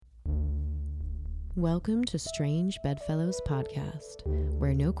Welcome to Strange Bedfellows Podcast,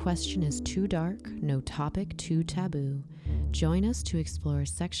 where no question is too dark, no topic too taboo. Join us to explore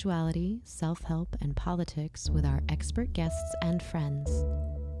sexuality, self-help, and politics with our expert guests and friends.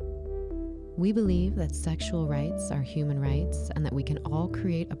 We believe that sexual rights are human rights and that we can all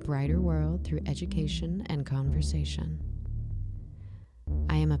create a brighter world through education and conversation.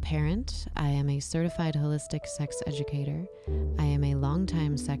 I am a parent, I am a certified holistic sex educator, I am a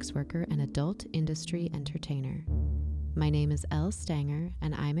longtime sex worker and adult industry entertainer. My name is Elle Stanger,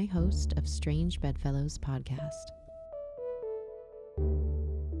 and I'm a host of Strange Bedfellows Podcast.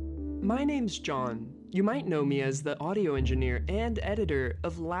 My name's John. You might know me as the audio engineer and editor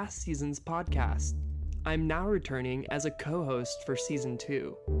of last season's podcast. I'm now returning as a co-host for season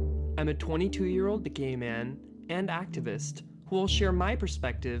 2. I'm a 22-year-old gay man and activist who will share my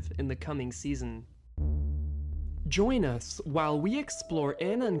perspective in the coming season. Join us while we explore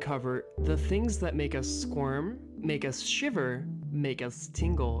and uncover the things that make us squirm, make us shiver, make us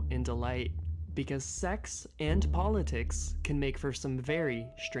tingle in delight. Because sex and politics can make for some very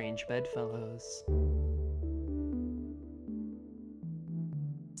strange bedfellows.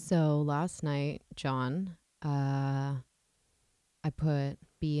 So last night, John, I put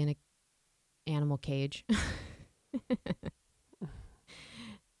B in an animal cage.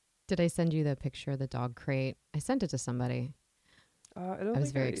 Did I send you the picture of the dog crate? I sent it to somebody. I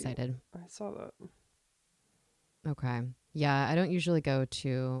was very excited. I saw that. Okay. Yeah, I don't usually go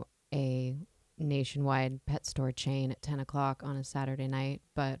to a nationwide pet store chain at 10 o'clock on a Saturday night,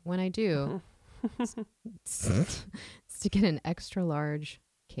 but when I do, it's to get an extra large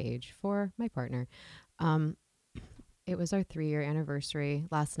cage for my partner. It was our 3-year anniversary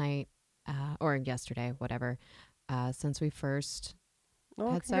last night, or yesterday, whatever, since we first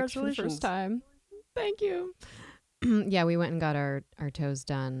had sex for the first time. Thank you. Yeah, we went and got our toes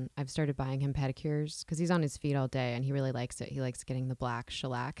done. I've started buying him pedicures because he's on his feet all day and he really likes it. He likes getting the black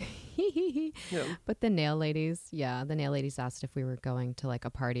shellac. Yeah. But the nail ladies asked if we were going to like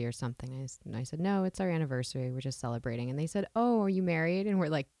a party or something. And I said, no, it's our anniversary. We're just celebrating. And they said, oh, are you married? And we're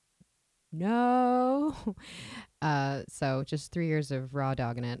like, no. So just 3 years of raw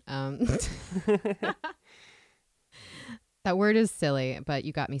dogging it. That word is silly, but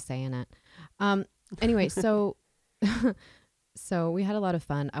you got me saying it. Anyway, so we had a lot of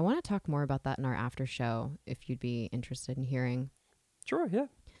fun. I want to talk more about that in our after show if you'd be interested in hearing. Sure, yeah.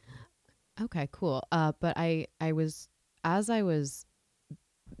 Okay, cool. But that was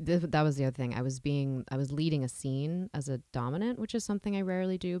the other thing. I was leading a scene as a dominant, which is something I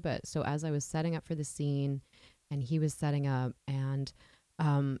rarely do. But so as I was setting up for the scene and he was setting up and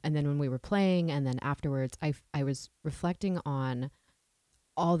then when we were playing and then afterwards, I was reflecting on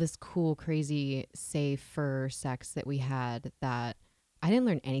all this cool, crazy, safer sex that we had that I didn't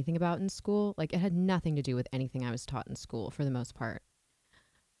learn anything about in school. Like it had nothing to do with anything I was taught in school for the most part.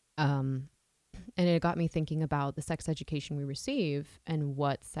 And it got me thinking about the sex education we receive and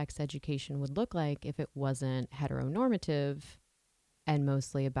what sex education would look like if it wasn't heteronormative and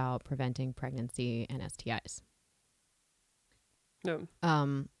mostly about preventing pregnancy and STIs. Yeah.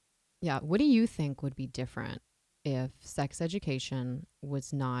 Yeah. What do you think would be different if sex education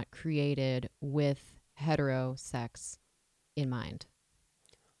was not created with hetero sex in mind?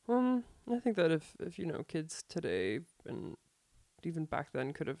 I think that if kids today and even back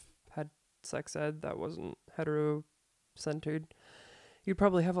then could have had sex ed that wasn't hetero-centered, you'd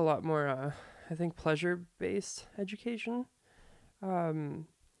probably have a lot more, I think, pleasure-based education.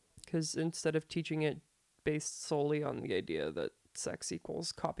 Because instead of teaching it based solely on the idea that sex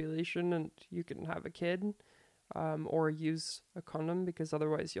equals copulation and you can have a kid, or use a condom because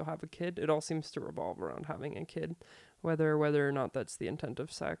otherwise you'll have a kid. It all seems to revolve around having a kid, whether or not that's the intent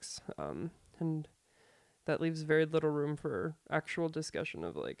of sex. And that leaves very little room for actual discussion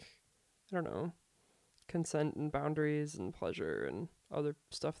of consent and boundaries and pleasure and other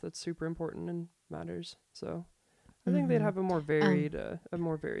stuff that's super important and matters. So I think they'd have a more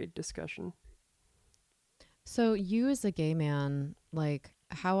varied discussion. So you as a gay man, like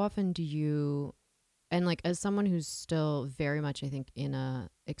how often do you, and like as someone who's still very much, I think, in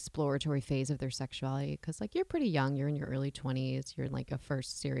a exploratory phase of their sexuality, because like you're pretty young, you're in your early 20s, you're in like a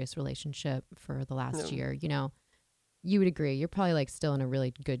first serious relationship for the last year, you would agree, you're probably like still in a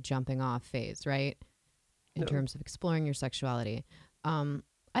really good jumping off phase, right? In terms of exploring your sexuality. I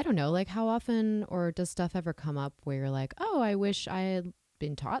don't know, like how often or does stuff ever come up where you're like, oh, I wish I had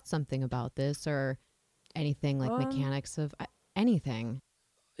been taught something about this or anything like mechanics of anything?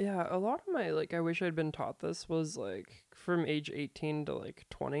 Yeah, a lot of my, I wish I'd been taught this was, from age 18 to,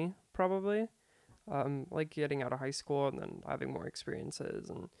 20, probably. Getting out of high school and then having more experiences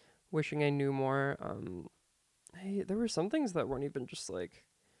and wishing I knew more. There were some things that weren't even just like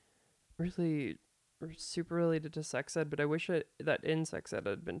really super related to sex ed, but I wish that in sex ed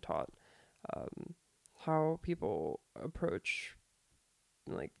had been taught how people approach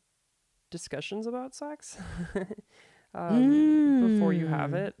like discussions about sex before you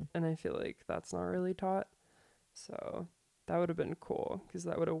have it, and I feel like that's not really taught. So that would have been cool, because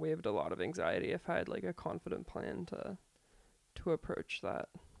that would have waived a lot of anxiety if I had like a confident plan to approach that.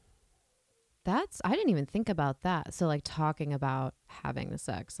 I didn't even think about that. So like talking about having the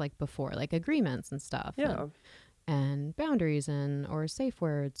sex like before, like agreements and stuff. Yeah. And boundaries and or safe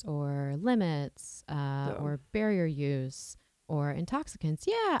words or limits or barrier use or intoxicants.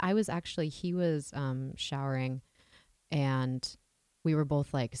 Yeah, he was showering, and we were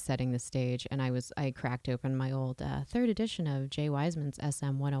both like setting the stage, and I cracked open my old third edition of Jay Wiseman's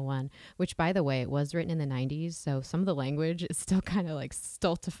SM 101, which by the way, it was written in the 90s. So some of the language is still kind of like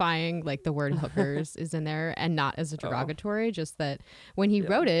stultifying, like the word hookers is in there, and not as a derogatory, just that when he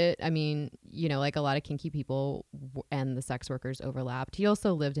wrote it, I mean, you know, like a lot of kinky people and the sex workers overlapped. He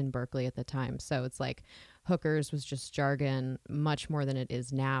also lived in Berkeley at the time. So it's like hookers was just jargon much more than it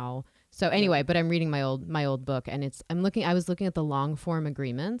is now. So anyway, but I'm reading my old book, and I was looking at the long form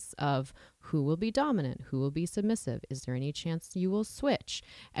agreements of who will be dominant, who will be submissive, is there any chance you will switch?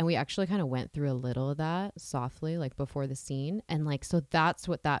 And we actually kind of went through a little of that softly, like before the scene. And like, so that's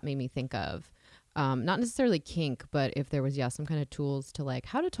what that made me think of. Not necessarily kink, but if there was, some kind of tools to like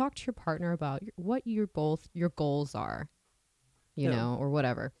how to talk to your partner about what your goals are, you know, or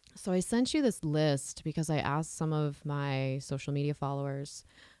whatever. So I sent you this list because I asked some of my social media followers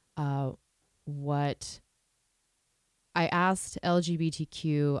what I asked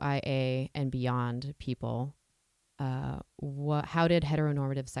LGBTQIA and beyond people, how did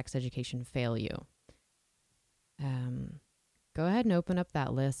heteronormative sex education fail you? Go ahead and open up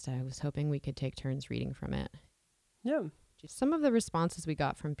that list. I was hoping we could take turns reading from it. Yeah. Just some of the responses we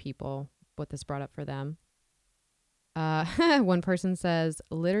got from people, what this brought up for them. One person says,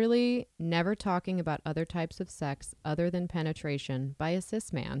 literally never talking about other types of sex other than penetration by a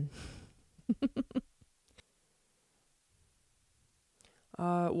cis man.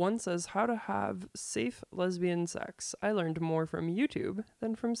 One says, how to have safe lesbian sex. I learned more from YouTube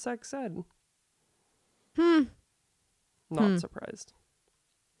than from sex ed. Not surprised.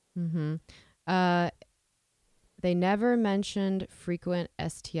 They never mentioned frequent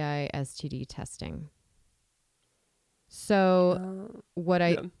STI, STD testing. So what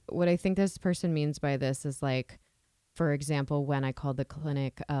I think this person means by this is like, for example, when I called the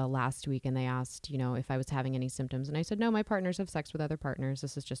clinic last week and they asked, you know, if I was having any symptoms, and I said, no, my partners have sex with other partners.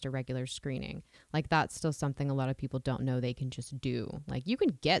 This is just a regular screening. Like that's still something a lot of people don't know they can just do. Like you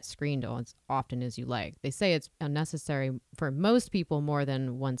can get screened as often as you like. They say it's unnecessary for most people more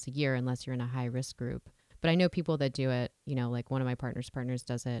than once a year unless you're in a high risk group. But I know people that do it, you know, like one of my partner's partners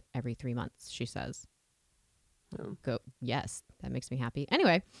does it every 3 months, she says. Yes, that makes me happy.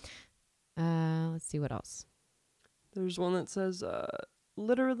 Anyway, let's see what else. There's one that says,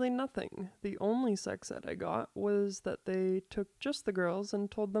 literally nothing. The only sex ed I got was that they took just the girls and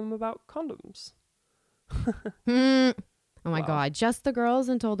told them about condoms. Oh my God, just the girls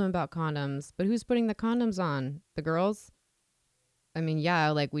and told them about condoms. But who's putting the condoms on? The girls? I mean,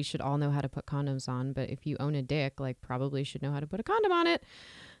 yeah, like we should all know how to put condoms on, but if you own a dick, like probably should know how to put a condom on it.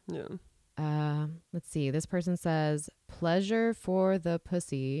 Yeah. Let's see. This person says, pleasure for the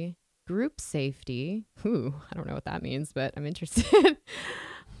pussy, group safety. Ooh, I don't know what that means, but I'm interested.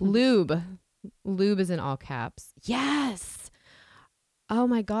 Lube. Lube is in all caps. Yes. Oh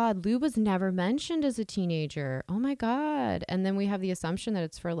my God. Lube was never mentioned as a teenager. Oh my God. And then we have the assumption that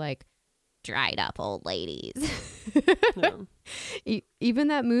it's for like dried up old ladies. Even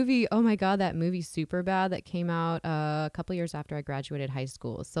that movie, oh my God, that movie Superbad that came out a couple years after I graduated high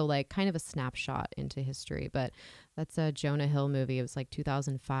school. So like kind of a snapshot into history, but that's a Jonah Hill movie. It was like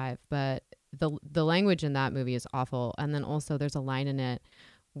 2005, but the language in that movie is awful. And then also there's a line in it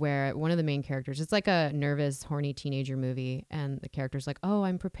where one of the main characters, it's like a nervous, horny teenager movie. And the character's like, oh,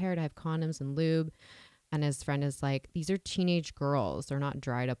 I'm prepared. I have condoms and lube. And his friend is like, these are teenage girls. They're not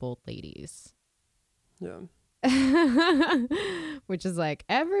dried up old ladies. Yeah. Which is like,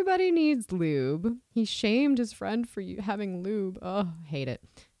 everybody needs lube. He shamed his friend for having lube. Oh, hate it.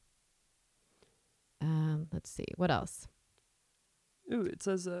 Let's see. What else? Ooh, it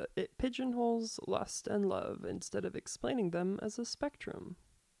says it pigeonholes lust and love instead of explaining them as a spectrum.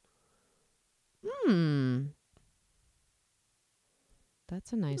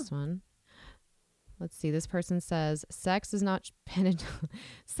 That's a nice one. Let's see. This person says, sex is not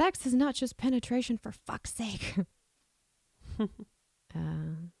sex is not just penetration, for fuck's sake.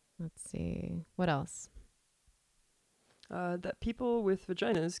 Let's Let's see. What else? That people with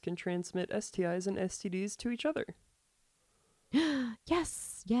vaginas can transmit STIs and STDs to each other.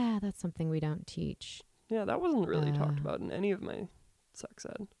 Yes. Yeah, that's something we don't teach. Yeah, that wasn't really talked about in any of my sex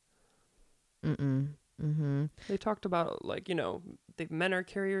ed. They talked about, like, the men are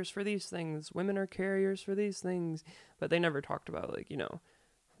carriers for these things, women are carriers for these things, but they never talked about, like,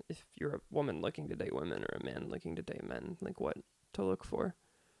 if you're a woman looking to date women or a man looking to date men, like what to look for.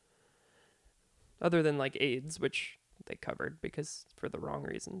 Other than like AIDS, which they covered because for the wrong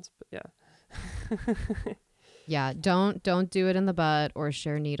reasons, but yeah. Yeah, don't do it in the butt or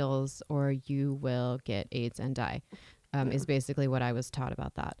share needles or you will get AIDS and die. Is basically what I was taught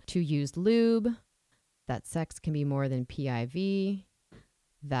about that. To use lube, that sex can be more than PIV,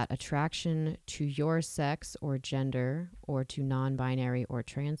 that attraction to your sex or gender or to non-binary or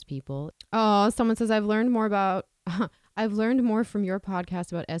trans people. Oh, someone says I've learned more from your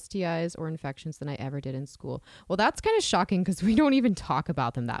podcast about STIs or infections than I ever did in school. Well, that's kind of shocking because we don't even talk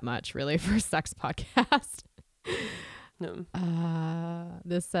about them that much, really, for a sex podcast. No.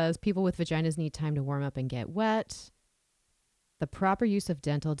 This says people with vaginas need time to warm up and get wet. The proper use of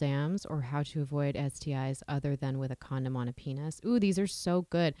dental dams or how to avoid STIs other than with a condom on a penis. Ooh, these are so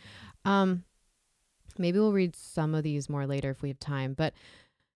good. Maybe we'll read some of these more later if we have time. But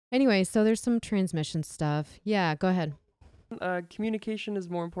anyway, so there's some transmission stuff. Yeah, go ahead. Communication is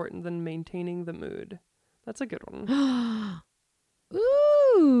more important than maintaining the mood. That's a good one.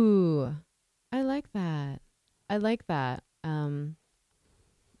 Ooh, I like that.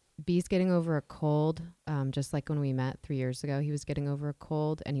 B's getting over a cold, just like when we met 3 years ago. He was getting over a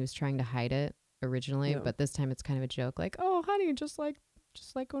cold and he was trying to hide it originally, but this time it's kind of a joke, like, oh, honey, just like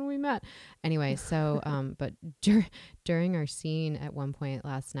when we met. Anyway, so but during our scene at one point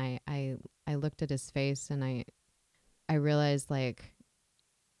last night, I looked at his face and I realized, like,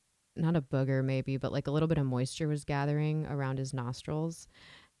 not a booger maybe, but like a little bit of moisture was gathering around his nostrils.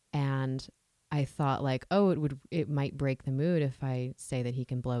 And I thought, like, oh, it might break the mood if I say that he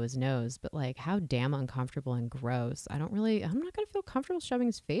can blow his nose, but like, how damn uncomfortable and gross. I'm not going to feel comfortable shoving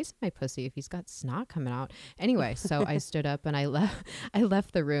his face in my pussy if he's got snot coming out. Anyway, so I stood up and I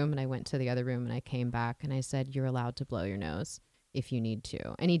left the room and I went to the other room and I came back and I said, you're allowed to blow your nose if you need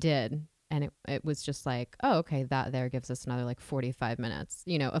to. And he did. And it was just like, oh, okay, that there gives us another like 45 minutes,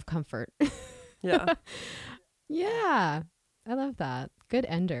 of comfort. Yeah. Yeah. I love that. Good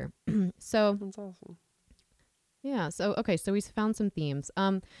ender. So that's awesome. Yeah. So, okay. So we found some themes.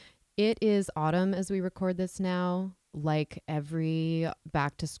 It is autumn as we record this now, like every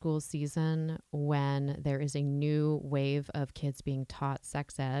back to school season when there is a new wave of kids being taught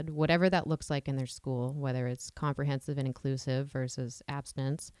sex ed, whatever that looks like in their school, whether it's comprehensive and inclusive versus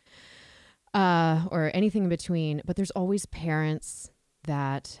abstinence, or anything in between. But there's always parents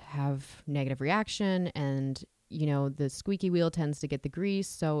that have negative reaction and the squeaky wheel tends to get the grease.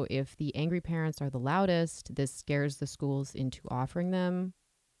 So if the angry parents are the loudest, this scares the schools into offering them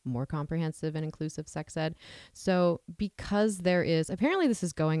more comprehensive and inclusive sex ed. So because apparently this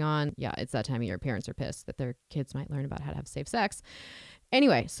is going on. Yeah, it's that time of year. Parents are pissed that their kids might learn about how to have safe sex.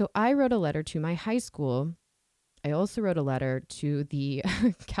 Anyway, so I wrote a letter to my high school. I also wrote a letter to the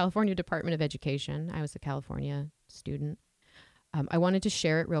California Department of Education. I was a California student. I wanted to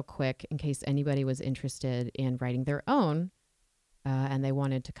share it real quick in case anybody was interested in writing their own and they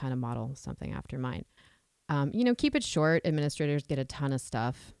wanted to kind of model something after mine. Keep it short. Administrators get a ton of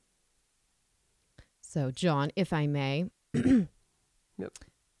stuff. So, John, if I may. Yep.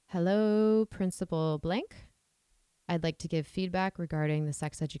 Hello, Principal Blank. I'd like to give feedback regarding the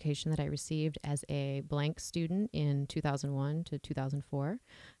sex education that I received as a blank student in 2001 to 2004.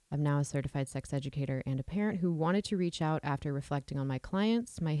 I'm now a certified sex educator and a parent who wanted to reach out after reflecting on my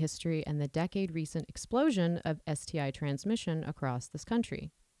clients, my history, and the decade-recent explosion of STI transmission across this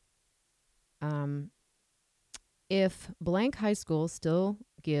country. If blank high school still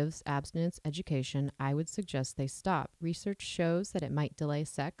gives abstinence education, I would suggest they stop. Research shows that it might delay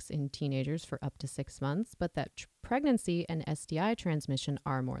sex in teenagers for up to 6 months, but that pregnancy and STI transmission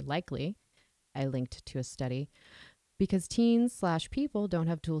are more likely. I linked to a study. Because teens/people don't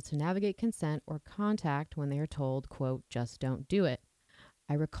have tools to navigate consent or contact when they are told, quote, just don't do it.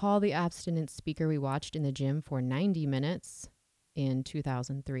 I recall the abstinence speaker we watched in the gym for 90 minutes in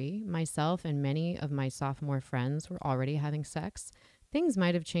 2003. Myself and many of my sophomore friends were already having sex. Things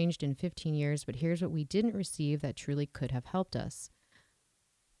might have changed in 15 years, but here's what we didn't receive that truly could have helped us.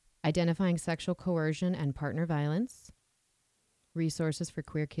 Identifying sexual coercion and partner violence. Resources for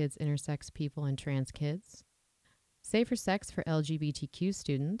queer kids, intersex people, and trans kids. Safer sex for LGBTQ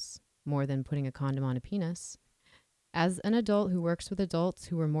students, more than putting a condom on a penis. As an adult who works with adults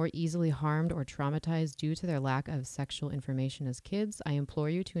who were more easily harmed or traumatized due to their lack of sexual information as kids, I implore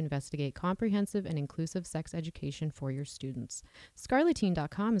you to investigate comprehensive and inclusive sex education for your students.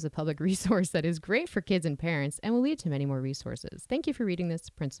 Scarleteen.com is a public resource that is great for kids and parents and will lead to many more resources. Thank you for reading this,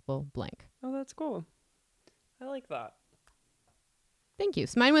 Principal Blank. Oh, that's cool. I like that. Thank you.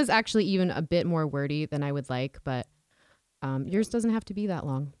 So mine was actually even a bit more wordy than I would like, but yours doesn't have to be that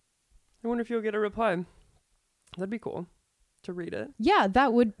long. I wonder if you'll get a reply. That'd be cool to read it. Yeah,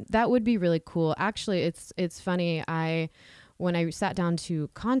 that would be really cool. Actually, it's funny. When I sat down to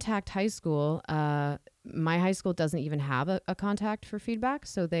contact high school, my high school doesn't even have a contact for feedback.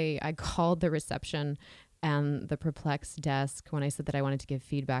 So I called the reception and the perplexed desk when I said that I wanted to give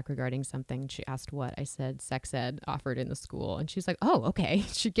feedback regarding something. She asked what. I said sex ed offered in the school, and she's like, "Oh, okay."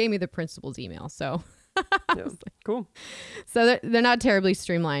 She gave me the principal's email. So. Yeah, cool. So they're not terribly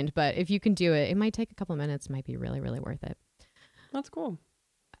streamlined, but if you can do it, it might take a couple minutes. Might be really, really worth it. That's cool.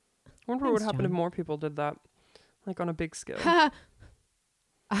 I wonder what would happen if more people did that, like on a big scale.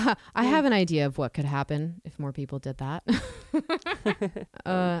 I have an idea of what could happen if more people did that.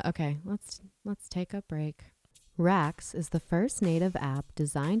 Okay, let's take a break. Rax is the first native app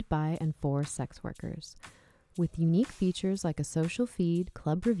designed by and for sex workers. With unique features like a social feed,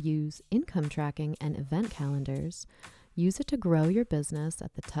 club reviews, income tracking, and event calendars, use it to grow your business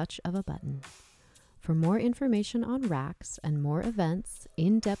at the touch of a button. For more information on Rax and more events,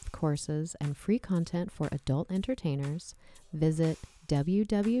 in-depth courses, and free content for adult entertainers, visit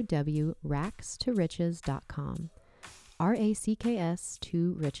www.rax2riches.com.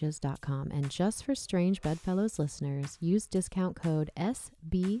 RACKS2riches.com. And just for Strange Bedfellows listeners, use discount code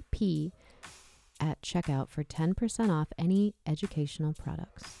SBP at checkout for 10% off any educational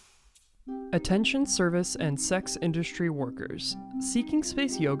products. Attention service and sex industry workers. Seeking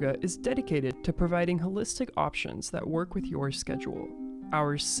Space Yoga is dedicated to providing holistic options that work with your schedule.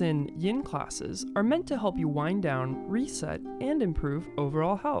 Our Sin Yin classes are meant to help you wind down, reset, and improve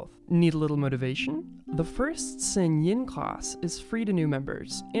overall health. Need a little motivation? The first Sin Yin class is free to new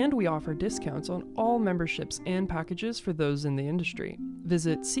members, and we offer discounts on all memberships and packages for those in the industry.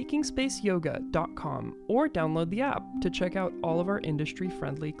 Visit seekingspaceyoga.com or download the app to check out all of our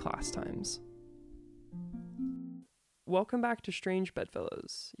industry-friendly class times. Welcome back to Strange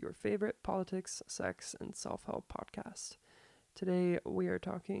Bedfellows, your favorite politics, sex, and self-help podcast. Today we are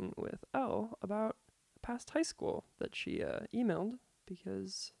talking with Elle about a past high school that she emailed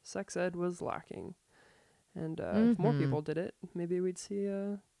because sex ed was lacking. And if more people did it, maybe we'd see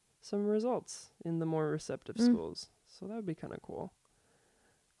some results in the more receptive schools. So that would be kind of cool.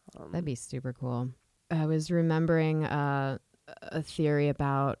 That'd be super cool. I was remembering a theory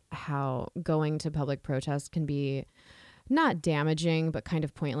about how going to public protests can be not damaging, but kind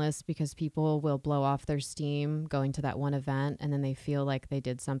of pointless because people will blow off their steam going to that one event and then they feel like they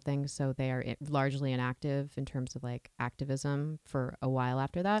did something. So they are largely inactive in terms of like activism for a while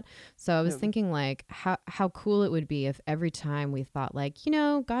after that. So I was thinking like how cool it would be if every time we thought like,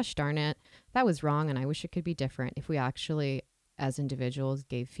 gosh darn it, that was wrong and I wish it could be different, if we actually as individuals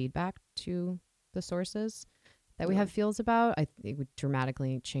gave feedback to the sources that we have feels about. It would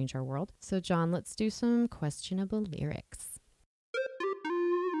dramatically change our world. So John, let's do some questionable lyrics.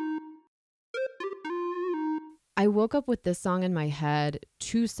 I woke up with this song in my head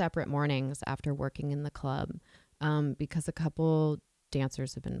 2 separate mornings after working in the club because a couple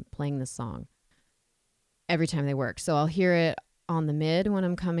dancers have been playing this song every time they work. So I'll hear it on the mid when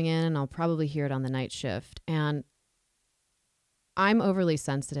I'm coming in, and I'll probably hear it on the night shift. And I'm overly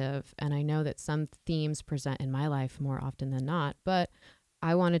sensitive, and I know that some themes present in my life more often than not, but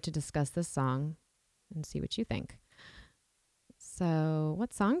I wanted to discuss this song and see what you think. So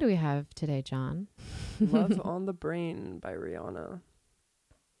what song do we have today, John? Love on the Brain by Rihanna.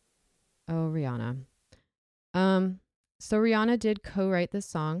 Oh, Rihanna. So Rihanna did co-write this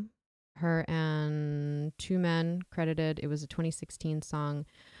song. Her and 2 men credited. It was a 2016 song.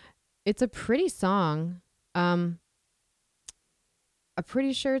 It's a pretty song. I'm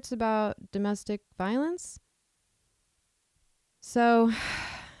pretty sure it's about domestic violence. So,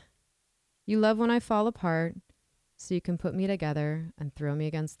 you love when I fall apart, so you can put me together and throw me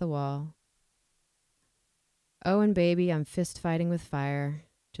against the wall. Oh, and baby, I'm fist fighting with fire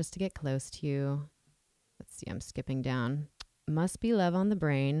just to get close to you. Let's see, I'm skipping down. Must be love on the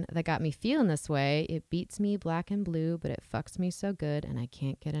brain that got me feeling this way. It beats me black and blue, but it fucks me so good and I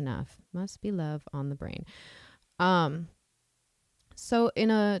can't get enough. Must be love on the brain. So in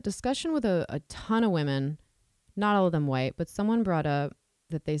a discussion with a ton of women, not all of them white, but someone brought up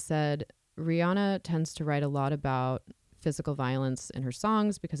that they said Rihanna tends to write a lot about physical violence in her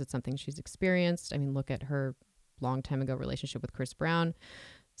songs because it's something she's experienced. I mean, look at her long time ago relationship with Chris Brown.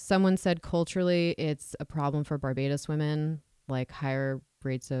 Someone said culturally it's a problem for Barbados women, like higher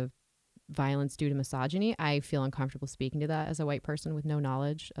rates of violence due to misogyny. I feel uncomfortable speaking to that as a white person with no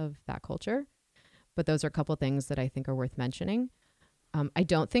knowledge of that culture. But those are a couple things that I think are worth mentioning. I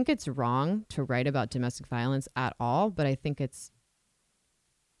don't think it's wrong to write about domestic violence at all, but I think it's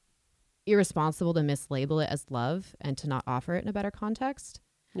irresponsible to mislabel it as love and to not offer it in a better context.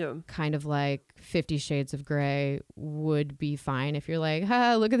 Yeah. Kind of like 50 Shades of Grey would be fine if you're like,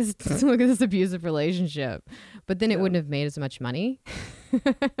 ha, look at this, look at this abusive relationship. But then it wouldn't have made as much money.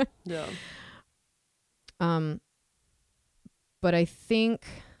 Yeah. But I think,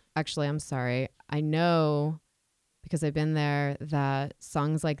 actually, I'm sorry. I know because I've been there that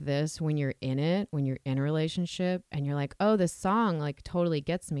songs like this, when you're in it, when you're in a relationship and you're like, oh, this song like totally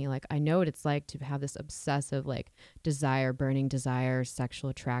gets me. Like I know what it's like to have this obsessive like desire, burning desire,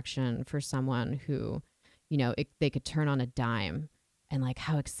 sexual attraction for someone who, you know, they could turn on a dime, and like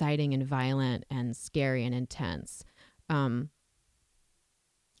how exciting and violent and scary and intense. But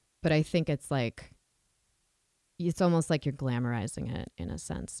I think it's like, it's almost like you're glamorizing it in a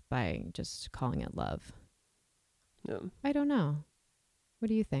sense by just calling it love. Yeah. I don't know. What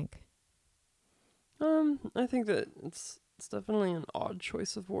do you think? I think that it's definitely an odd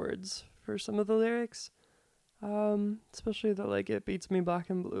choice of words for some of the lyrics. Especially that like it beats me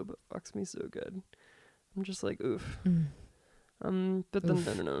black and blue but fucks me so good. I'm just like, oof. But then Oof.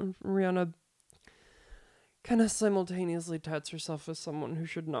 I don't know. Rihanna kind of simultaneously touts herself as someone who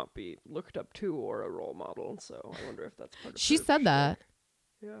should not be looked up to or a role model. So I wonder if that's part of She her said that.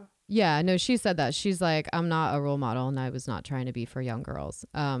 Yeah. Yeah, no, she said that. She's like, I'm not a role model and I was not trying to be for young girls.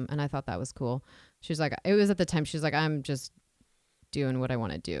 And I thought that was cool. She's like, it was at the time, she's like, I'm just doing what I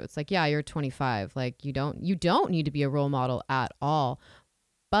want to do. It's like, yeah, you're 25. Like you don't need to be a role model at all.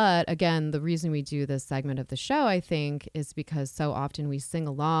 But again, the reason we do this segment of the show, I think, is because so often we sing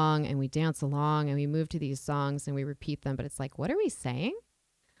along and we dance along and we move to these songs and we repeat them. But it's like, what are we saying?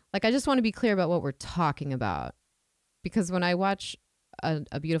 Like, I just want to be clear about what we're talking about. Because when I watch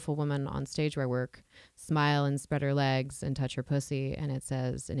a beautiful woman on stage where I work smile and spread her legs and touch her pussy, and it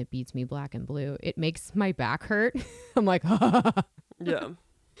says, and it beats me black and blue, it makes my back hurt. I'm like, Yeah.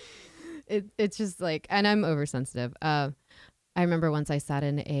 It's just like, and I'm oversensitive. I remember once I sat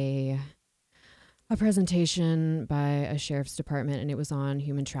in a presentation by a sheriff's department and it was on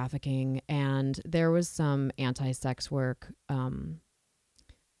human trafficking, and there was some anti-sex work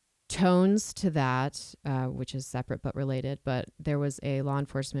tones to that, which is separate but related. But there was a law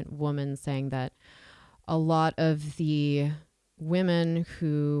enforcement woman saying that a lot of the women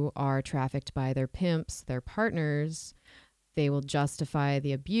who are trafficked by their pimps, their partners, they will justify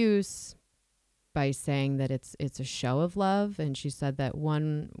the abuse by saying that it's a show of love. And she said that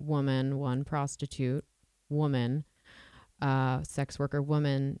one prostitute woman, sex worker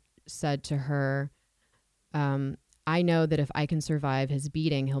woman, said to her, I know that if I can survive his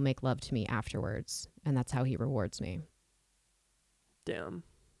beating, he'll make love to me afterwards. And that's how he rewards me. Damn.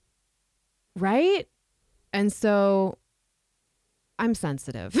 Right? And so I'm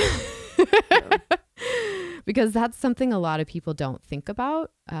sensitive. Yeah. Because that's something a lot of people don't think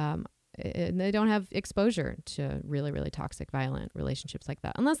about. And they don't have exposure to really, really toxic, violent relationships like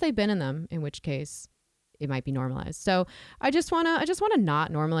that, unless they've been in them, in which case it might be normalized. So I just want to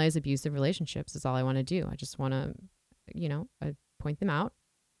not normalize abusive relationships is all I want to do. I just want to, point them out,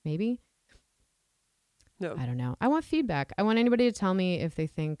 maybe. No. I don't know. I want feedback. I want anybody to tell me if they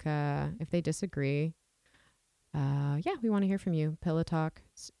think, if they disagree. Yeah, we want to hear from you. Pillow Talk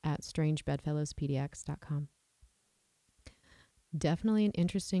at strangebedfellowspdx.com. Definitely an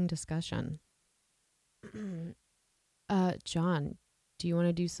interesting discussion. John, do you want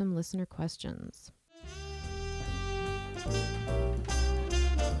to do some listener questions?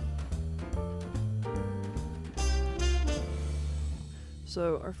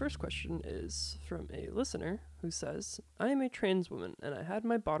 So our first question is from a listener who says, I am a trans woman and I had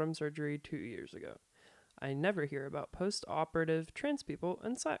my bottom surgery 2 years ago. I never hear about post-operative trans people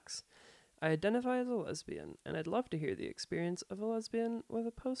and sex. I identify as a lesbian, and I'd love to hear the experience of a lesbian with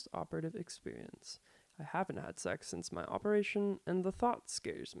a post-operative experience. I haven't had sex since my operation, and the thought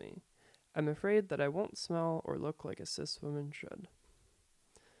scares me. I'm afraid that I won't smell or look like a cis woman should.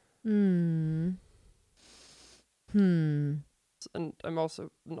 And I'm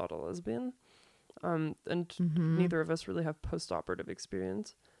also not a lesbian. And neither of us really have post-operative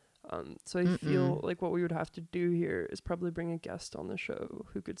experience. So I feel like what we would have to do here is probably bring a guest on the show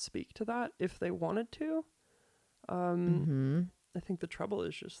who could speak to that if they wanted to. I think the trouble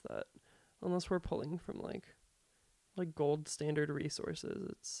is just that unless we're pulling from like like gold standard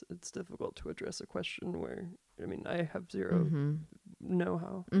resources, it's difficult to address a question where, I mean, I have zero Mm-hmm.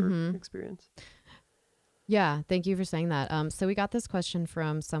 know-how or Mm-hmm. experience. Yeah, thank you for saying that. So we got this question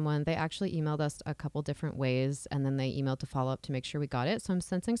from someone. They actually emailed us a couple different ways, and then they emailed to follow up to make sure we got it. So I'm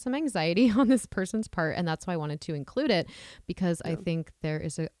sensing some anxiety on this person's part, and that's why I wanted to include it, because I Yeah. think there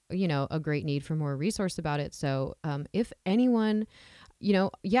is a great need for more resource about it. So if anyone,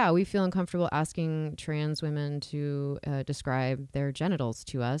 we feel uncomfortable asking trans women to describe their genitals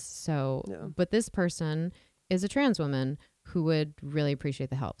to us. So, Yeah. but this person is a trans woman who would really appreciate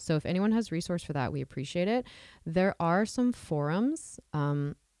the help. So if anyone has resource for that, we appreciate it. There are some forums.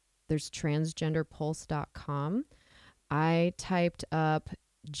 There's transgenderpulse.com. I typed up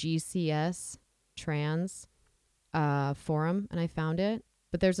GCS trans forum and I found it.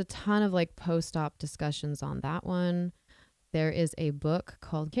 But there's a ton of like post-op discussions on that one. There is a book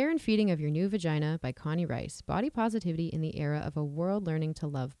called Care and Feeding of Your New Vagina by Connie Rice, Body Positivity in the Era of a World Learning to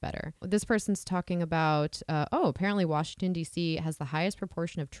Love Better. This person's talking about, apparently Washington, D.C. has the highest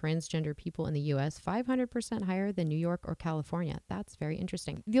proportion of transgender people in the U.S., 500% higher than New York or California. That's very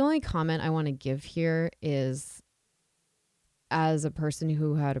interesting. The only comment I want to give here is, as a person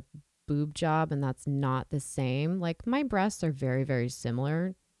who had a boob job, and that's not the same, like my breasts are very, very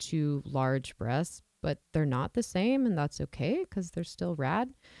similar to large breasts, but they're not the same, and that's okay because they're still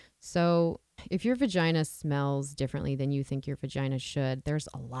rad. So if your vagina smells differently than you think your vagina should, there's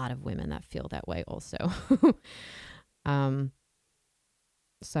a lot of women that feel that way also.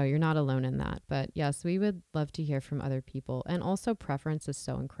 So you're not alone in that. But yes, we would love to hear from other people. And also preference is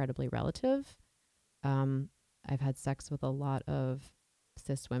so incredibly relative. I've had sex with a lot of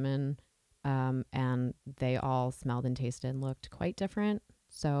cis women, and they all smelled and tasted and looked quite different.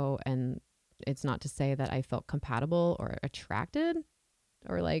 So, and it's not to say that I felt compatible or attracted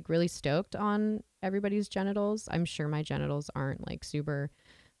or like really stoked on everybody's genitals. I'm sure my genitals aren't like super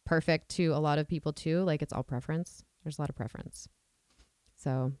perfect to a lot of people too. Like it's all preference. There's a lot of preference.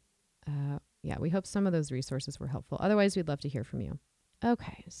 So, yeah, we hope some of those resources were helpful. Otherwise, we'd love to hear from you.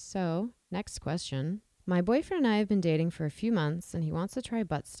 Okay, so next question. My boyfriend and I have been dating for a few months and he wants to try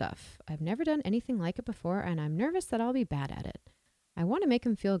butt stuff. I've never done anything like it before and I'm nervous that I'll be bad at it. I want to make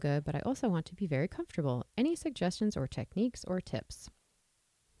him feel good, but I also want to be very comfortable. Any suggestions or techniques or tips?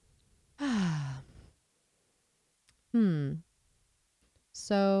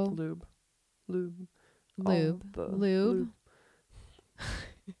 So, Lube. All lube. the Lube.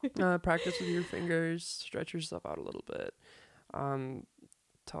 Practice with your fingers. Stretch yourself out a little bit.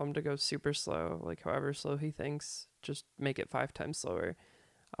 Tell him to go super slow, like however slow he thinks. Just make it 5 times slower.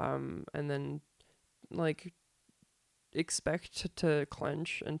 And then, like, expect to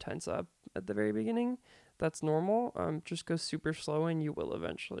clench and tense up at the very beginning. That's normal. Just go super slow and you will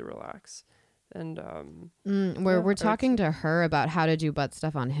eventually relax. And we're talking to her about how to do butt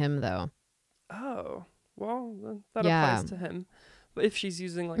stuff on him though. Oh, well, that Yeah. applies to him. But if she's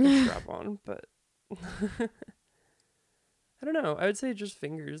using like a strap on, but I don't know. I would say just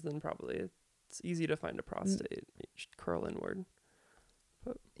fingers, then probably. It's easy to find a prostate. You should curl inward.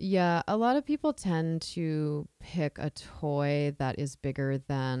 But Yeah, a lot of people tend to pick a toy that is bigger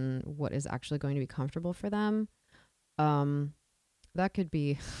than what is actually going to be comfortable for them. That could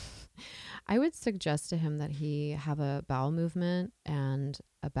be I would suggest to him that he have a bowel movement and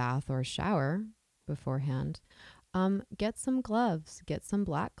a bath or a shower beforehand. Get some gloves, get some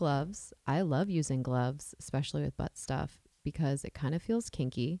black gloves. I love using gloves, especially with butt stuff, because it kind of feels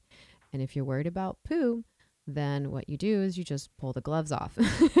kinky. And if you're worried about poo, then what you do is you just pull the gloves off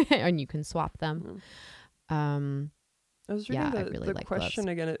and you can swap them. I was reading I really the like question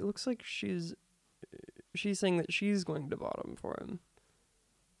gloves. again. It looks like she's saying that she's going to bottom for him.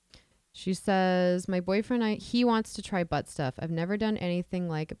 She says, my boyfriend, he wants to try butt stuff. I've never done anything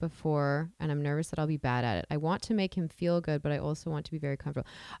like it before, and I'm nervous that I'll be bad at it. I want to make him feel good, but I also want to be very comfortable.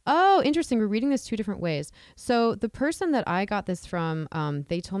 Oh, interesting. We're reading this 2 different ways. So the person that I got this from,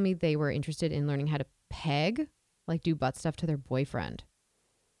 they told me they were interested in learning how to peg, like do butt stuff to their boyfriend.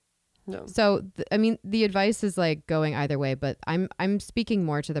 No. So, I mean, the advice is like going either way, but I'm speaking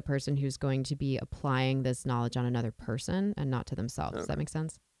more to the person who's going to be applying this knowledge on another person and not to themselves. Does that make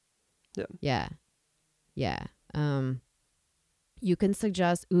sense? Yeah. Yeah. You can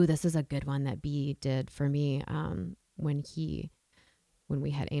suggest, this is a good one that B did for me. When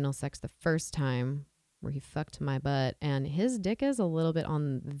we had anal sex the first time, where he fucked my butt, and his dick is a little bit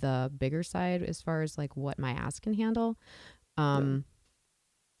on the bigger side as far as like what my ass can handle.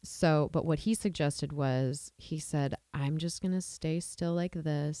 But what he suggested was, he said, I'm just going to stay still like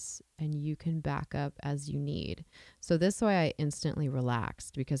this and you can back up as you need. So this way I instantly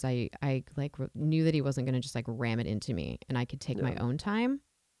relaxed because I like knew that he wasn't going to just like ram it into me and I could take my Yeah. own time.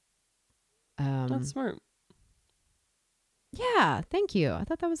 That's smart. Yeah, thank you. I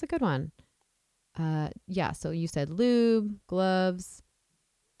thought that was a good one. Yeah, so you said lube, gloves,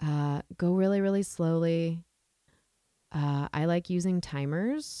 go really, really slowly. I like using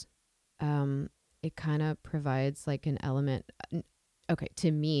timers. It kind of provides like an element, okay,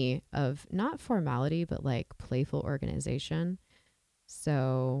 to me, of not formality, but like playful organization.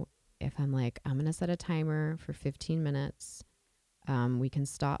 So if I'm like, I'm going to set a timer for 15 minutes, we can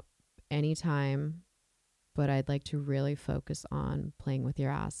stop anytime, but I'd like to really focus on playing with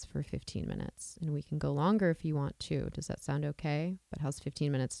your ass for 15 minutes. And we can go longer if you want to. Does that sound okay? But how's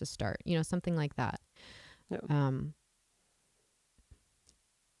 15 minutes to start? You know, something like that. Yeah.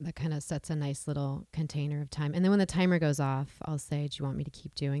 That kind of sets a nice little container of time. And then when the timer goes off, I'll say, do you want me to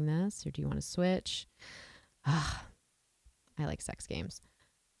keep doing this or do you want to switch? I like sex games.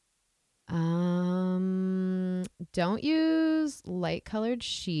 Don't use light colored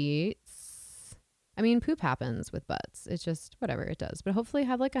sheets. I mean, poop happens with butts. It's just whatever it does. But hopefully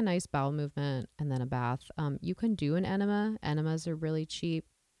have like a nice bowel movement and then a bath. You can do an enema. Enemas are really cheap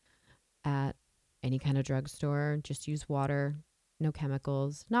at any kind of drugstore. Just use water, no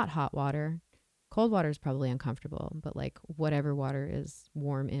chemicals, not hot water. Cold water is probably uncomfortable, but like whatever water is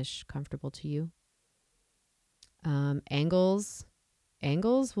warm-ish, comfortable to you. Angles.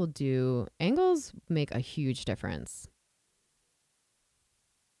 Angles make a huge difference.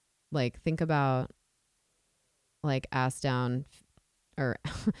 Like think about like ass down or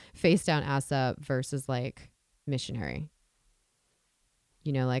face down, ass up versus like missionary.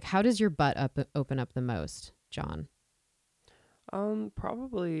 You know, like how does your butt open up the most, John?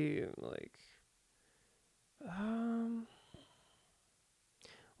 Probably like,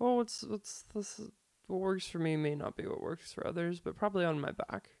 well, what's this? What works for me may not be what works for others, but probably on my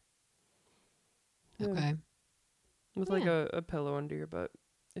back. Yeah. Okay. With like a pillow under your butt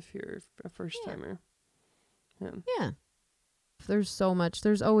if you're a first timer. Yeah. There's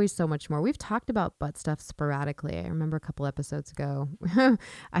always so much more. We've talked about butt stuff sporadically. I remember a couple episodes ago,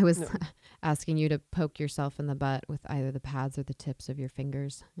 I was asking you to poke yourself in the butt with either the pads or the tips of your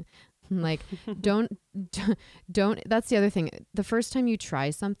fingers. Like, don't, that's the other thing. The first time you try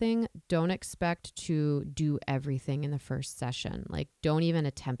something, don't expect to do everything in the first session. Like, don't even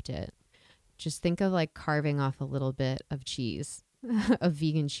attempt it. Just think of like carving off a little bit of cheese. Of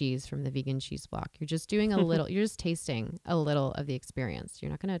vegan cheese from the vegan cheese block. You're just doing a little, you're just tasting a little of the experience. You're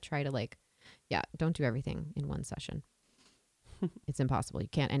not going to try to like, don't do everything in one session. It's impossible. You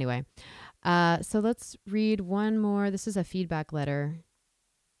can't anyway. So let's read one more. This is a feedback letter.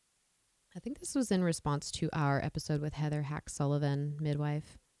 I think this was in response to our episode with Heather Hack Sullivan,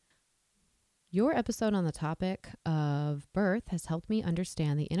 midwife. Your episode on the topic of birth has helped me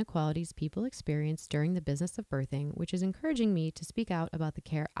understand the inequalities people experience during the business of birthing, which is encouraging me to speak out about the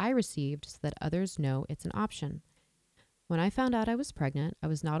care I received so that others know it's an option. When I found out I was pregnant, I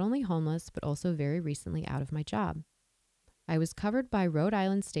was not only homeless, but also very recently out of my job. I was covered by Rhode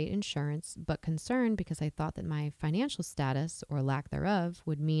Island state insurance, but concerned because I thought that my financial status, or lack thereof,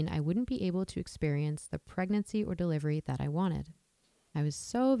 would mean I wouldn't be able to experience the pregnancy or delivery that I wanted. I was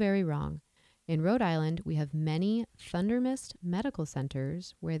so very wrong. In Rhode Island, we have many Thunder Mist medical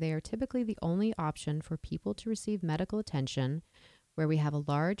centers where they are typically the only option for people to receive medical attention, where we have a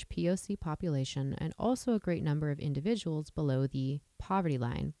large POC population and also a great number of individuals below the poverty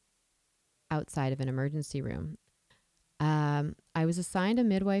line outside of an emergency room. I was assigned a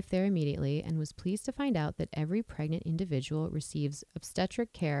midwife there immediately and was pleased to find out that every pregnant individual receives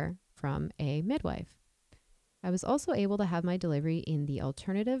obstetric care from a midwife. I was also able to have my delivery in the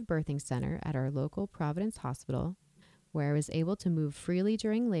alternative birthing center at our local Providence Hospital, where I was able to move freely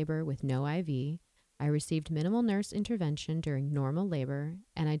during labor with no IV. I received minimal nurse intervention during normal labor,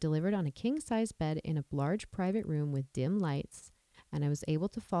 and I delivered on a king-size bed in a large private room with dim lights, and I was able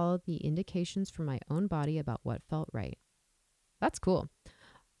to follow the indications from my own body about what felt right. That's cool.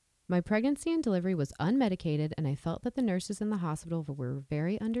 My pregnancy and delivery was unmedicated, and I felt that the nurses in the hospital were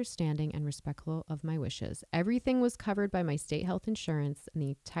very understanding and respectful of my wishes. Everything was covered by my state health insurance, and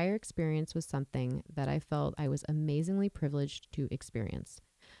the entire experience was something that I felt I was amazingly privileged to experience.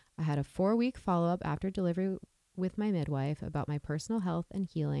 I had a 4-week follow-up after delivery with my midwife about my personal health and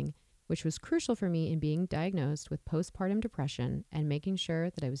healing, which was crucial for me in being diagnosed with postpartum depression and making sure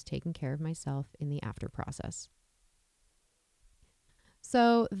that I was taking care of myself in the after process.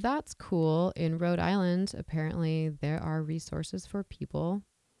 So that's cool. In Rhode Island, apparently there are resources for people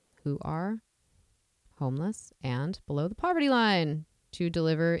who are homeless and below the poverty line to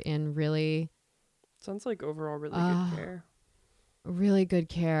deliver in really Sounds like overall really good care. really good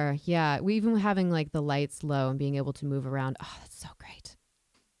care. Yeah, we even having like the lights low and being able to move around. Oh, that's so great.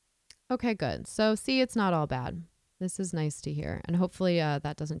 Okay, good. So see, it's not all bad. This is nice to hear. And hopefully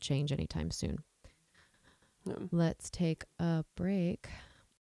that doesn't change anytime soon. Yeah. Let's take a break.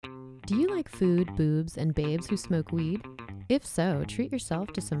 Do you like food, boobs, and babes who smoke weed? If so, treat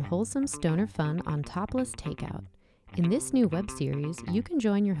yourself to some wholesome stoner fun on Topless Takeout. In this new web series, you can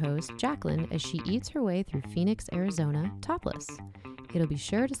join your host, Jacqueline, as she eats her way through Phoenix, Arizona, topless. It'll be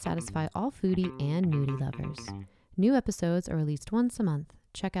sure to satisfy all foodie and nudie lovers. New episodes are released once a month.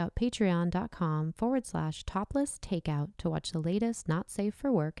 Check out patreon.com/topless takeout to watch the latest Not Safe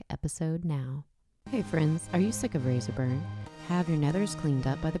for Work episode now. Hey friends, are you sick of razor burn? Have your nethers cleaned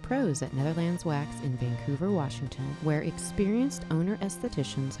up by the pros at Netherlands Wax in Vancouver, Washington, where experienced owner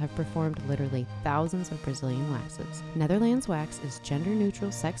estheticians have performed literally thousands of Brazilian waxes. Netherlands Wax is gender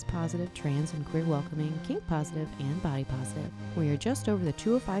neutral, sex positive, trans and queer welcoming, kink positive, and body positive. We are just over the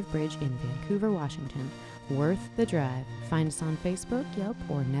 205 bridge in Vancouver, Washington. Worth the drive. Find us on Facebook, Yelp,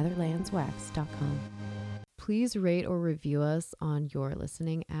 or netherlandswax.com. Please rate or review us on your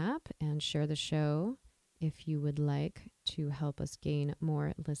listening app and share the show if you would like to help us gain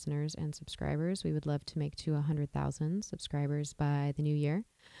more listeners and subscribers. We would love to make to 100,000 subscribers by the new year.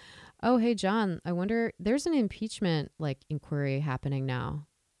 Oh, hey, John, I wonder, there's an impeachment inquiry happening now.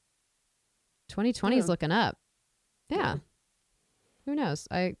 2020 is looking up. Yeah. Who knows?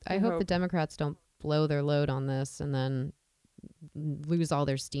 I hope the Democrats don't blow their load on this and then lose all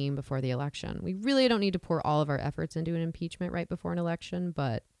their steam before the election. We really don't need to pour all of our efforts into an impeachment right before an election,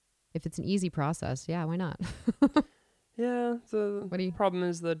 but if it's an easy process, yeah, why not? Yeah, the problem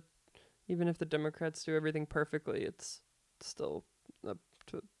is that even if the Democrats do everything perfectly, it's still up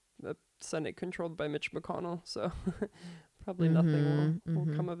to the Senate controlled by Mitch McConnell, so probably nothing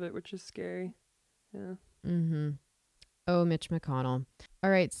will come of it, which is scary. Yeah. Oh, Mitch McConnell. All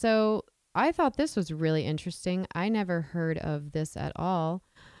right, so I thought this was really interesting. I never heard of this at all.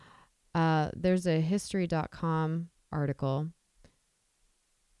 There's a history.com article.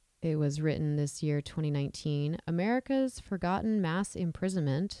 It was written this year, 2019. America's forgotten mass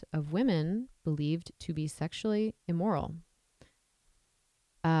imprisonment of women believed to be sexually immoral.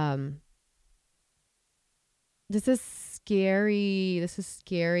 This is scary. This is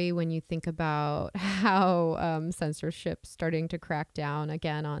scary when you think about how censorship's starting to crack down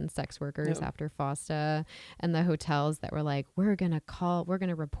again on sex workers after FOSTA, and the hotels that were like, we're going to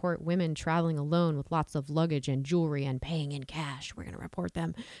report women traveling alone with lots of luggage and jewelry and paying in cash. We're going to report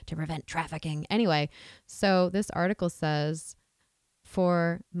them to prevent trafficking. Anyway, so this article says,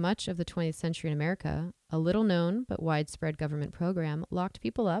 for much of the 20th century in America, a little known but widespread government program locked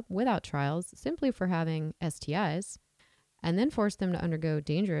people up without trials simply for having STIs and then forced them to undergo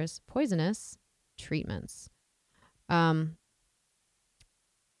dangerous, poisonous treatments. It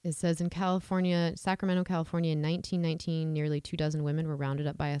says in California, Sacramento, California, in 1919, nearly 24 women were rounded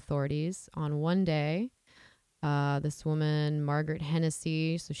up by authorities on one day. This woman, Margaret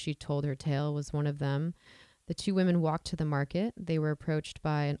Hennessy, so she told her tale, was one of them. The two women walked to the market. They were approached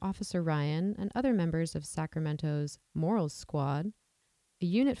by an Officer Ryan and other members of Sacramento's Morals Squad, a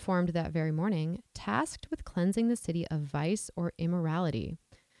unit formed that very morning, tasked with cleansing the city of vice or immorality.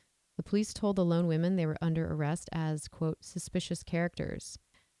 The police told the lone women they were under arrest as, quote, suspicious characters.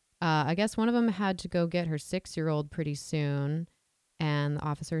 I guess one of them had to go get her 6-year-old pretty soon, and the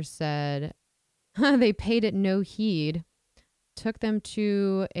officer said they paid it no heed. Took them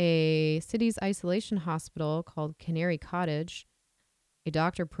to a city's isolation hospital called Canary Cottage. A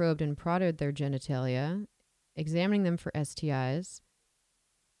doctor probed and prodded their genitalia, examining them for STIs.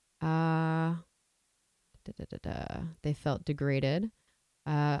 They felt degraded.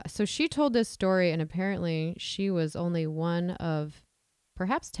 So she told this story, and apparently she was only one of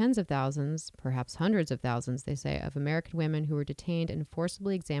perhaps tens of thousands, perhaps hundreds of thousands, they say, of American women who were detained and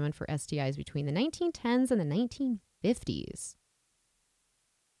forcibly examined for STIs between the 1910s and the 1950s.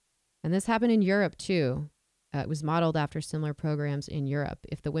 And this happened in Europe, too. It was modeled after similar programs in Europe.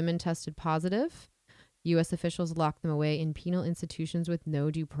 If the women tested positive, U.S. officials locked them away in penal institutions with no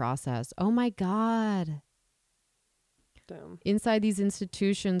due process. Oh, my God. Damn. Inside these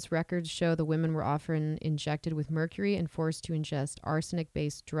institutions, records show the women were often injected with mercury and forced to ingest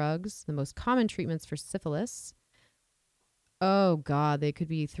arsenic-based drugs, the most common treatments for syphilis. Oh, God. They could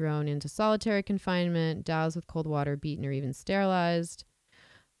be thrown into solitary confinement, doused with cold water, beaten, or even sterilized.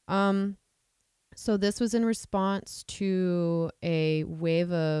 So this was in response to a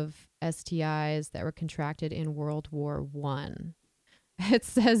wave of STIs that were contracted in World War I. It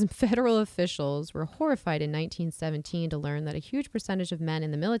says federal officials were horrified in 1917 to learn that a huge percentage of men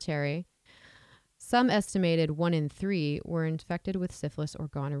in the military, some estimated 1 in 3, were infected with syphilis or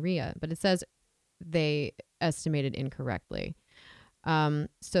gonorrhea. But it says they estimated incorrectly.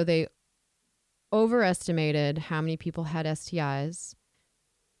 So they overestimated how many people had STIs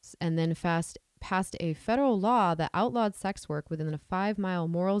and then passed a federal law that outlawed sex work within a 5-mile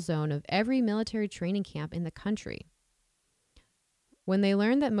moral zone of every military training camp in the country. When they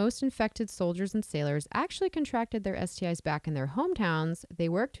learned that most infected soldiers and sailors actually contracted their STIs back in their hometowns, they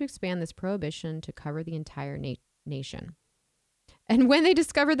worked to expand this prohibition to cover the entire nation. And when they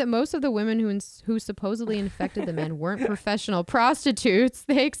discovered that most of the women who supposedly infected the men weren't professional prostitutes,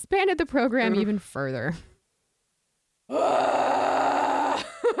 they expanded the program even further.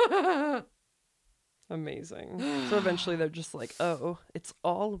 Amazing. So eventually they're just like, oh, it's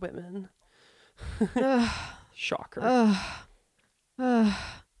all women. Shocker.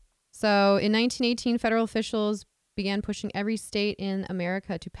 So in 1918, federal officials began pushing every state in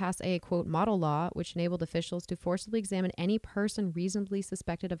America to pass a, quote, model law, which enabled officials to forcibly examine any person reasonably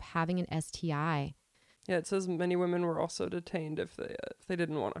suspected of having an STI. Yeah, it says many women were also detained if they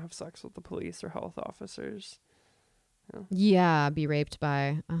didn't want to have sex with the police or health officers. Yeah, be raped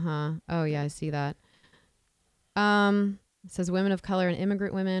by. Oh, yeah, I see that. It says women of color and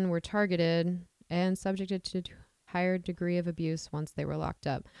immigrant women were targeted and subjected to higher degree of abuse once they were locked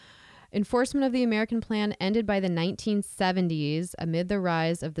up. Enforcement of the American plan ended by the 1970s amid the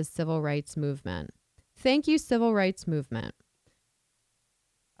rise of the civil rights movement. Thank you, civil rights movement.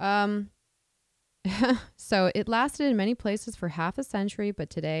 So it lasted in many places for half a century, but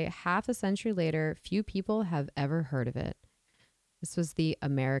today, half a century later, few people have ever heard of it. This was the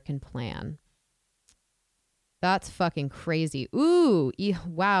American plan. That's fucking crazy. Ooh,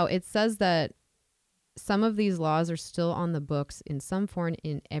 wow. It says that some of these laws are still on the books in some form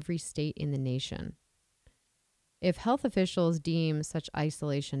in every state in the nation. If health officials deem such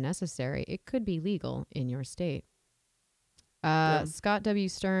isolation necessary, it could be legal in your state. Scott W.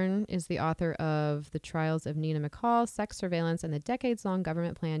 Stern is the author of The Trials of Nina McCall, Sex Surveillance, and the Decades-Long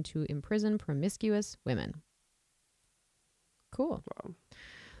Government Plan to Imprison Promiscuous Women. Cool. Wow.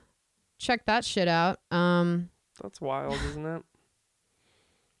 Check that shit out. That's wild, isn't it?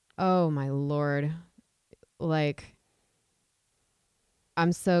 Oh, my Lord. Like,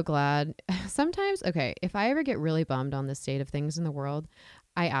 I'm so glad. Sometimes, okay, if I ever get really bummed on the state of things in the world,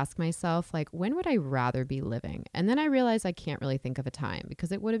 I ask myself, like, when would I rather be living? And then I realize I can't really think of a time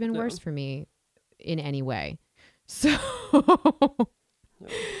because it would have been worse for me in any way. So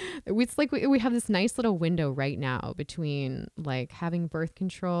it's like we have this nice little window right now between like having birth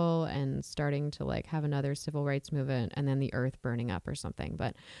control and starting to like have another civil rights movement and then the earth burning up or something.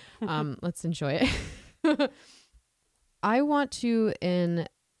 But let's enjoy it. I want to, in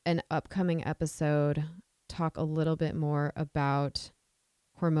an upcoming episode, talk a little bit more about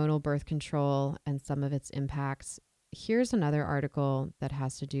hormonal birth control and some of its impacts. Here's another article that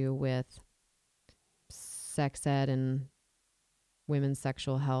has to do with sex ed and women's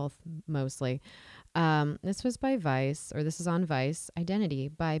sexual health, mostly. This was by Vice, or this is on Vice, Identity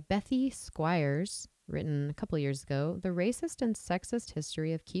by Bethy Squires, written a couple years ago. The racist and sexist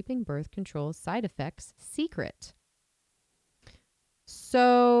history of keeping birth control side effects secret.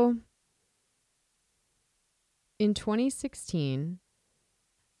 So in 2016,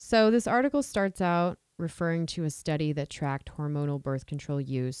 so this article starts out referring to a study that tracked hormonal birth control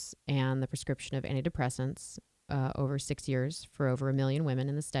use and the prescription of antidepressants over 6 years for over 1 million women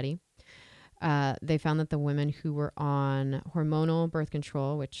in the study. They found that the women who were on hormonal birth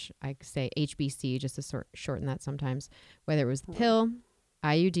control, which I say HBC just to shorten that sometimes, whether it was the pill,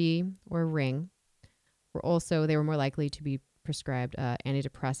 IUD, or ring, they were more likely to be prescribed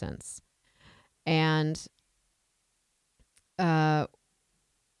antidepressants. And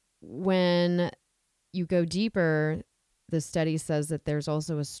when you go deeper, the study says that there's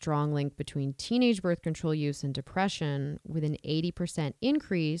also a strong link between teenage birth control use and depression, with an 80%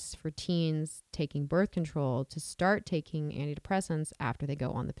 increase for teens taking birth control to start taking antidepressants after they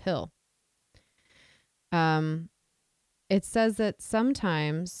go on the pill. It says that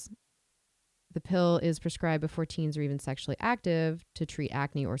sometimes the pill is prescribed before teens are even sexually active to treat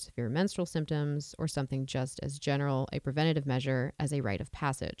acne or severe menstrual symptoms, or something just as general, a preventative measure, as a rite of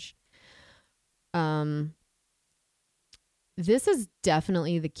passage. This is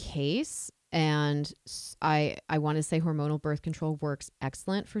definitely the case, and I want to say hormonal birth control works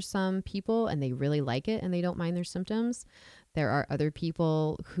excellent for some people, and they really like it, and they don't mind their symptoms. There are other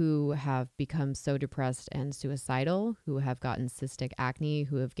people who have become so depressed and suicidal, who have gotten cystic acne,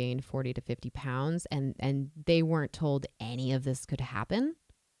 who have gained 40 to 50 pounds, and they weren't told any of this could happen.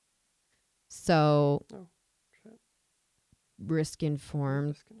 So Oh, shit. risk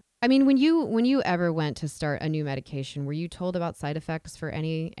informed. I mean, when you ever went to start a new medication, were you told about side effects for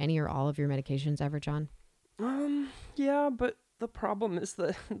any or all of your medications ever, John? Yeah, but the problem is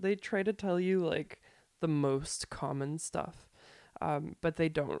that they try to tell you like the most common stuff, but they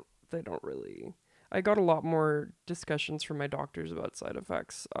don't really. I got a lot more discussions from my doctors about side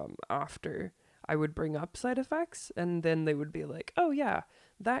effects after I would bring up side effects, and then they would be like, "Oh yeah,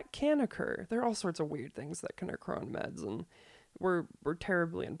 that can occur. There are all sorts of weird things that can occur on meds, and we're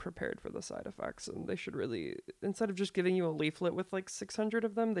terribly unprepared for the side effects, and they should really, instead of just giving you a leaflet with like 600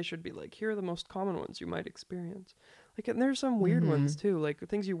 of them, they should be like, here are the most common ones you might experience." Like, and there's some weird ones too, like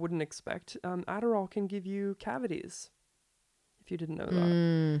things you wouldn't expect. Adderall can give you cavities, if you didn't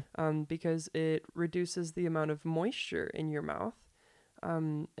know that, because it reduces the amount of moisture in your mouth,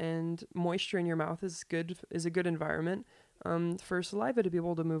 and moisture in your mouth is a good environment for saliva to be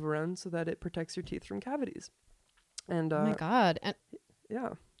able to move around, so that it protects your teeth from cavities. And Oh my God.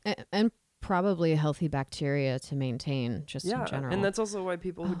 yeah. And probably healthy bacteria to maintain just in Yeah, general. and that's also why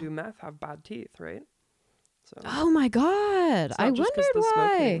people who do meth have bad teeth, right? So Oh my God. it's I not just because wondered the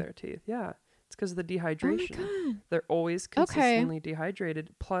smoke hitting why. their teeth. Yeah, it's because of the Oh my dehydration. God. They're always Okay. consistently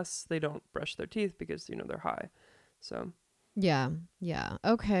dehydrated. Plus, they don't brush their teeth because they're high. So Yeah. Yeah.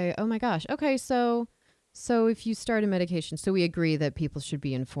 Okay. Oh my gosh. Okay. So if you start a medication, so we agree that people should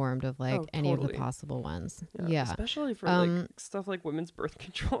be informed of like any of the totally. possible ones. Yeah, Yeah. especially for like stuff like women's birth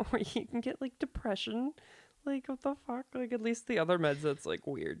control, where you can get like depression. Like, what the fuck? Like, at least the other meds, that's like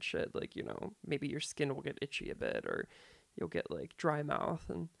weird shit. Like, maybe your skin will get itchy a bit, or you'll get like dry mouth.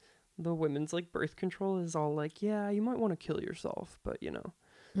 And the women's like birth control is all like, yeah, you might want to kill yourself, but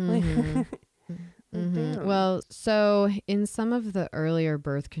like, damn. Well, so in some of the earlier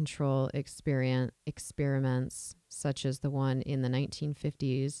birth control experiments, such as the one in the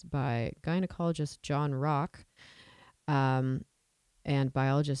 1950s by gynecologist John Rock, and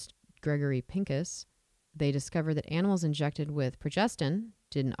biologist Gregory Pincus, they discovered that animals injected with progestin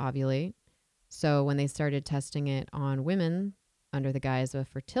didn't ovulate. So when they started testing it on women under the guise of a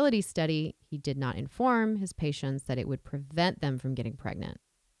fertility study, he did not inform his patients that it would prevent them from getting pregnant.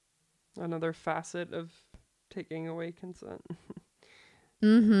 Another facet of taking away consent.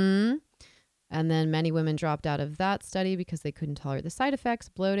 And then many women dropped out of that study because they couldn't tolerate the side effects,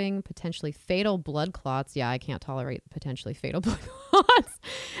 bloating, potentially fatal blood clots. Yeah, I can't tolerate potentially fatal blood clots,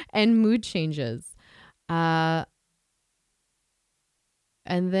 and mood changes. And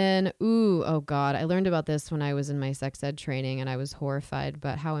then, oh God, I learned about this when I was in my sex ed training, and I was horrified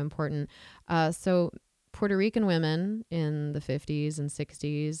about how important. So Puerto Rican women in the 50s and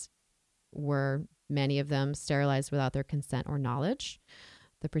 60s were, many of them, sterilized without their consent or knowledge.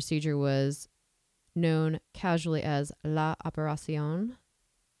 The procedure was known casually as La Operación.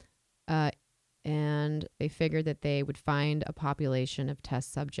 And they figured that they would find a population of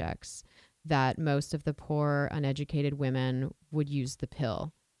test subjects that most of the poor, uneducated women would use the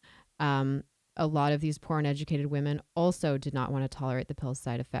pill. A lot of these poor, uneducated women also did not want to tolerate the pill's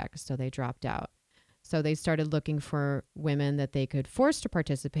side effects, so they dropped out. So they started looking for women that they could force to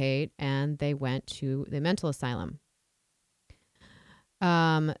participate, and they went to the mental asylum.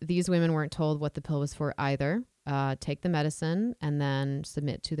 These women weren't told what the pill was for either. Take the medicine and then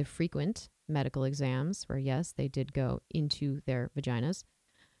submit to the frequent medical exams, where, yes, they did go into their vaginas.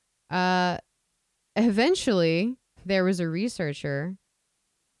 Eventually, there was a researcher,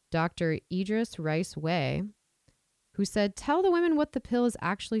 Dr. Idris Rice Way, who said, tell the women what the pill is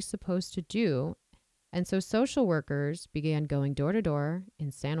actually supposed to do. And so social workers began going door to door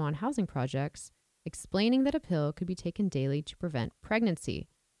in San Juan housing projects, explaining that a pill could be taken daily to prevent pregnancy.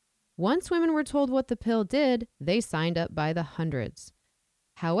 Once women were told what the pill did, they signed up by the hundreds.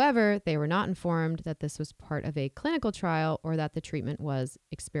 However, they were not informed that this was part of a clinical trial or that the treatment was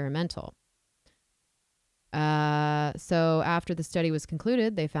experimental. So after the study was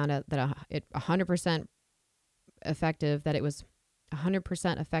concluded, they found out that it 100% effective, that it was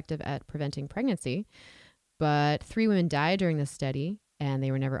 100% effective at preventing pregnancy. But 3 women died during the study, and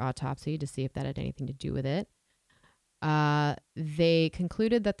they were never autopsied to see if that had anything to do with it. They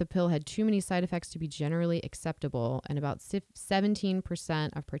concluded that the pill had too many side effects to be generally acceptable, and about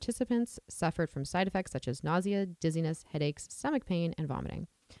 17% of participants suffered from side effects such as nausea, dizziness, headaches, stomach pain, and vomiting.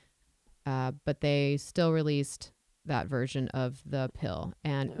 But they still released that version of the pill.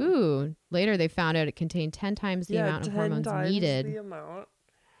 And later they found out it contained 10 times the amount of hormones needed. The amount.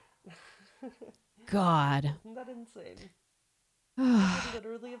 God. Isn't that insane? I could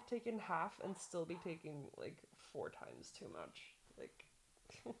literally have taken half and still be taking like 4 times too much. Like,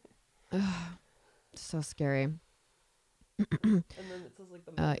 So scary. and then it says like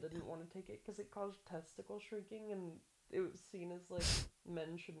the men didn't want to take it because it caused testicle shrinking, and it was seen as like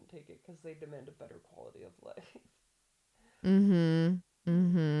men shouldn't take it because they demand a better quality of life.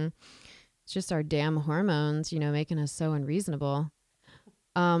 It's just our damn hormones, making us so unreasonable.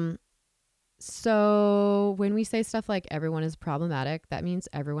 So when we say stuff like everyone is problematic, that means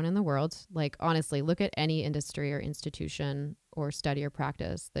everyone in the world. Like, honestly, look at any industry or institution or study or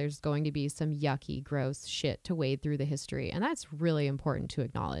practice. There's going to be some yucky, gross shit to wade through the history. And that's really important to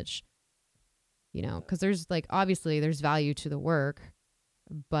acknowledge, because there's like, obviously there's value to the work,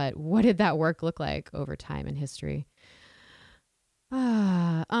 but what did that work look like over time in history?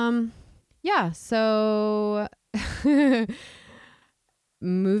 Yeah. So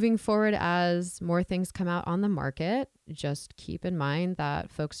moving forward, as more things come out on the market, just keep in mind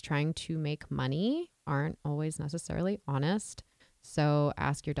that folks trying to make money aren't always necessarily honest. So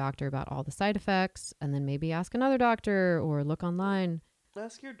ask your doctor about all the side effects, and then maybe ask another doctor or look online.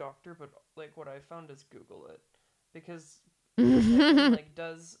 Ask your doctor, but like what I found is Google it, because if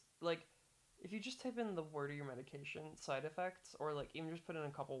you just type in the word of your medication, side effects, or like even just put in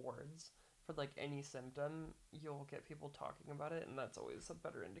a couple words for like any symptom, you'll get people talking about it, and that's always a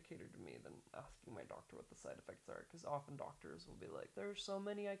better indicator to me than asking my doctor what the side effects are, because often doctors will be like, there's so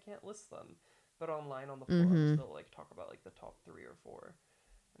many I can't list them, but online on the forums they'll like talk about like the top 3 or 4,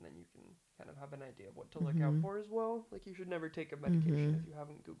 and then you can kind of have an idea of what to look out for as well. Like, you should never take a medication if you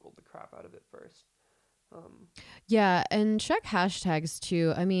haven't Googled the crap out of it first. Yeah, and check hashtags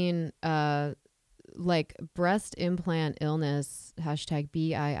too. I mean, like breast implant illness, hashtag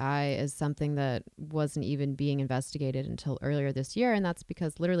BII, is something that wasn't even being investigated until earlier this year. And that's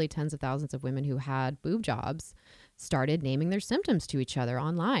because literally tens of thousands of women who had boob jobs started naming their symptoms to each other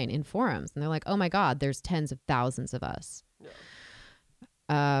online in forums. And they're like, oh my God, there's tens of thousands of us.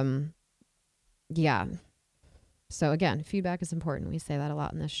 Yeah. So again, feedback is important. We say that a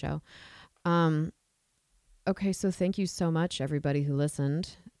lot in this show. Okay, so thank you so much, everybody who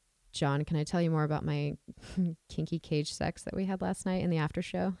listened. John, can I tell you more about my kinky cage sex that we had last night in the after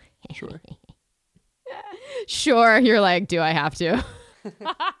show? Sure. Sure. You're like, do I have to?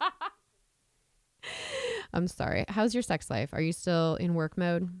 I'm sorry. How's your sex life? Are you still in work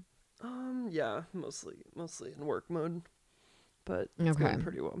mode? Yeah, mostly in work mode, but it's going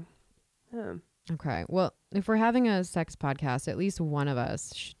pretty well. Yeah. Okay. Well, if we're having a sex podcast, at least one of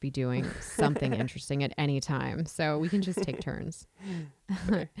us should be doing something interesting at any time. So we can just take turns.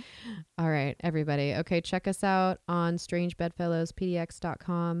 Okay. All right, everybody. Okay. Check us out on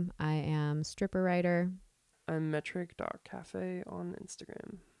strangebedfellowspdx.com. I am Stripper Writer. I'm metric.cafe on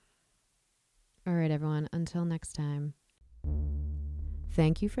Instagram. All right, everyone. Until next time.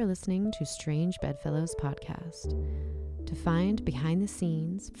 Thank you for listening to Strange Bedfellows Podcast. To find behind the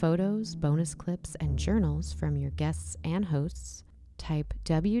scenes, photos, bonus clips, and journals from your guests and hosts, type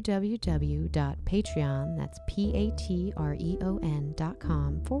www.patreon, that's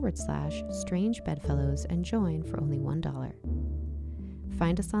patreon.com/Strange Bedfellows and join for only $1.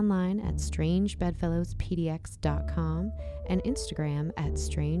 Find us online at strangebedfellowspdx.com and Instagram at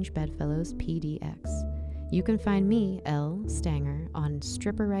strangebedfellowspdx. You can find me, Elle Stanger, on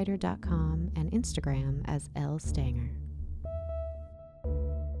stripperwriter.com and Instagram as Elle Stanger.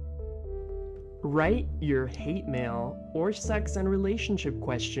 Write your hate mail or sex and relationship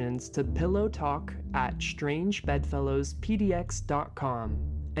questions to pillowtalk@strangebedfellowspdx.com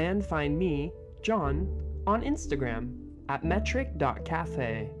and find me, John, on Instagram at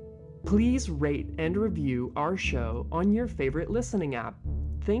metric.cafe. Please rate and review our show on your favorite listening app.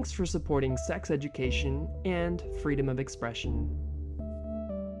 Thanks for supporting sex education and freedom of expression.